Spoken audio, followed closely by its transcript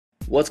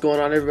What's going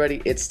on,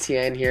 everybody? It's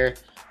Tian here.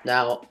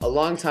 Now, a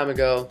long time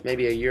ago,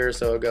 maybe a year or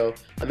so ago,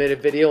 I made a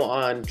video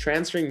on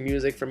transferring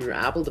music from your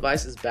Apple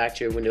devices back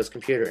to your Windows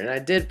computer, and I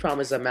did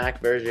promise a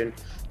Mac version.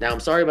 Now, I'm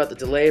sorry about the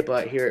delay,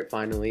 but here it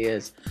finally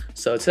is.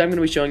 So today I'm going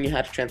to be showing you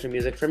how to transfer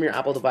music from your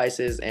Apple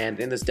devices, and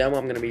in this demo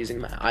I'm going to be using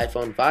my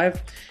iPhone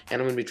 5, and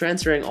I'm going to be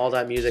transferring all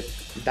that music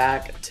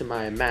back to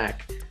my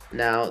Mac.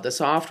 Now, the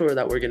software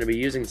that we're going to be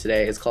using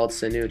today is called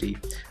Synuity.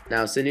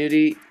 Now,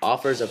 Synuity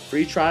offers a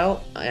free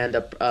trial and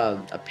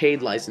a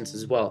paid license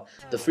as well.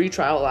 The free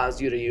trial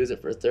allows you to use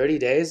it for 30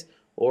 days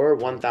or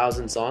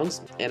 1,000 songs,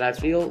 and I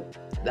feel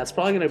that's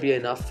probably going to be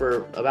enough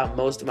for about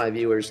most of my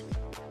viewers.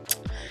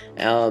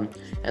 And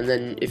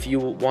then if you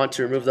want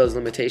to remove those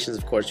limitations,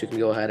 of course, you can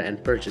go ahead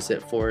and purchase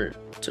it for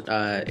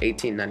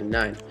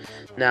 $18.99.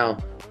 Now,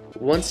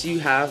 once you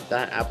have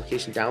that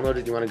application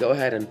downloaded, you want to go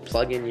ahead and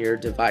plug in your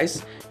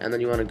device, and then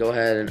you want to go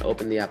ahead and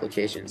open the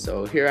application.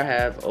 So here I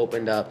have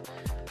opened up,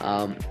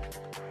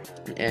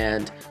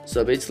 and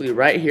so basically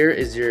right here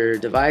is your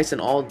device, and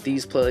all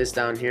these playlists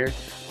down here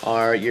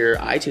are your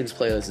iTunes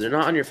playlists. They're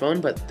not on your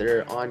phone, but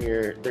they're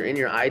in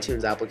your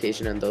iTunes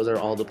application, and those are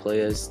all the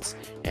playlists.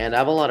 And I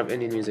have a lot of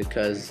Indian music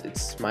because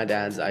it's my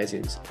dad's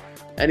iTunes.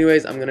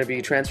 Anyways, I'm going to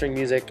be transferring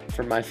music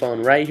from my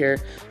phone right here,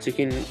 so you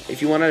can,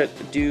 if you want to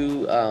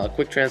do a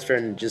quick transfer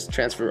and just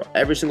transfer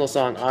every single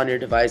song on your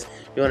device,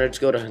 you want to just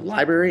go to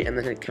library and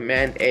then hit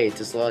Command A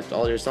to select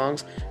all your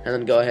songs, and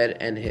then go ahead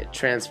and hit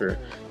transfer.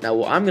 Now,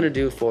 what I'm going to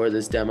do for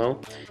this demo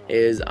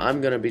is I'm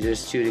going to be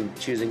just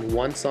choosing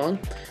one song.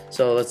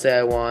 So let's say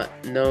I want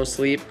No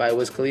Sleep by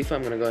Wiz Khalifa.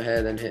 I'm going to go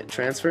ahead and hit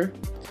transfer.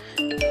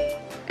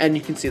 And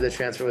you can see the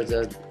transfer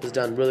was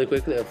done really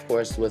quickly. Of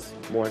course, with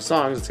more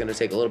songs, it's going to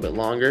take a little bit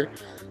longer.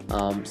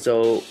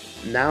 So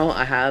now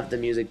I have the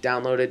music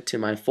downloaded to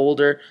my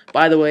folder.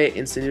 By the way,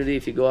 in Synuity,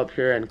 if you go up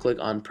here and click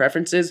on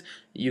Preferences,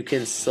 you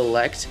can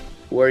select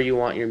where you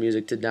want your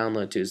music to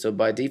download to. So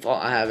by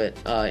default, I have it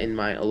in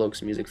my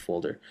Alok's music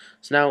folder.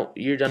 So now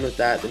you're done with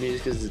that. The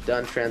music is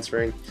done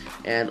transferring,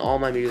 and all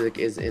my music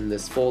is in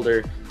this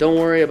folder. Don't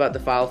worry about the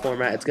file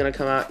format. It's going to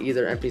come out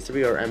either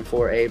MP3 or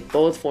M4A.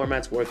 Both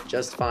formats work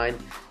just fine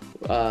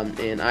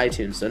in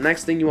iTunes. So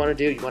next thing you want to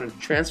do, you want to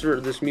transfer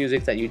this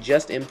music that you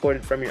just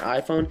imported from your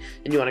iPhone,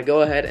 and you want to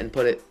go ahead and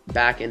put it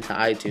back into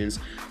iTunes.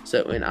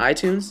 So in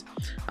iTunes,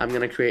 I'm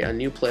going to create a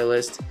new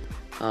playlist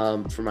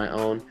for my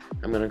own.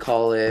 I'm going to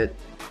call it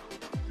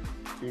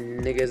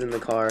Niggas in the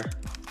Car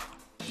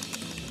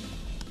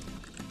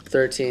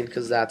 13,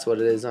 because that's what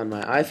it is on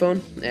my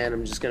iPhone. And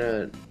I'm just going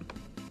to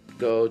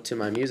go to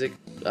my music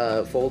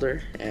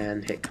folder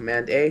and hit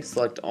Command A,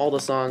 select all the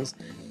songs,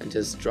 and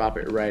just drop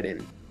it right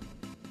in.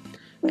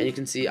 And you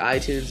can see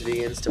iTunes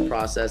begins to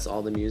process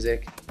all the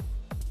music.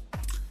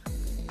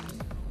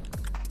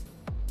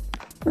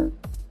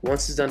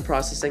 Once it's done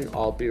processing,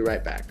 I'll be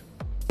right back.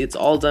 It's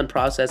all done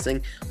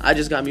processing. I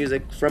just got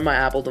music from my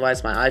Apple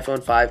device, my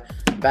iPhone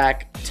 5,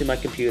 back to my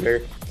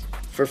computer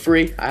for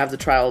free. I have the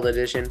trial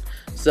edition.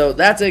 So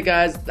that's it,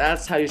 guys.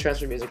 That's how you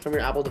transfer music from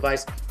your Apple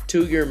device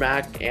to your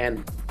Mac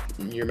and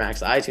your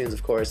Mac's iTunes,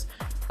 of course.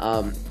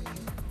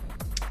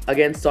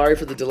 Again, sorry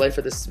for the delay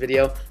for this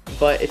video,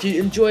 but if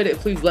you enjoyed it,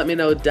 please let me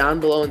know down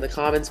below in the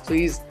comments.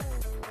 Please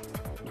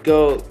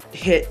go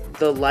hit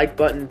the like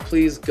button.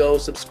 Please go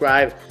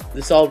subscribe.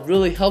 This all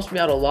really helps me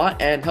out a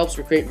lot and helps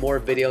me create more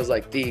videos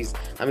like these.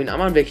 I mean, I'm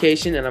on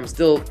vacation and I'm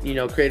still,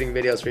 creating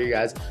videos for you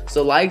guys.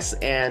 So likes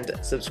and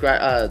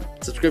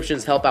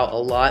subscriptions help out a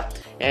lot,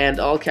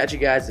 and I'll catch you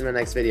guys in the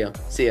next video.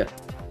 See ya.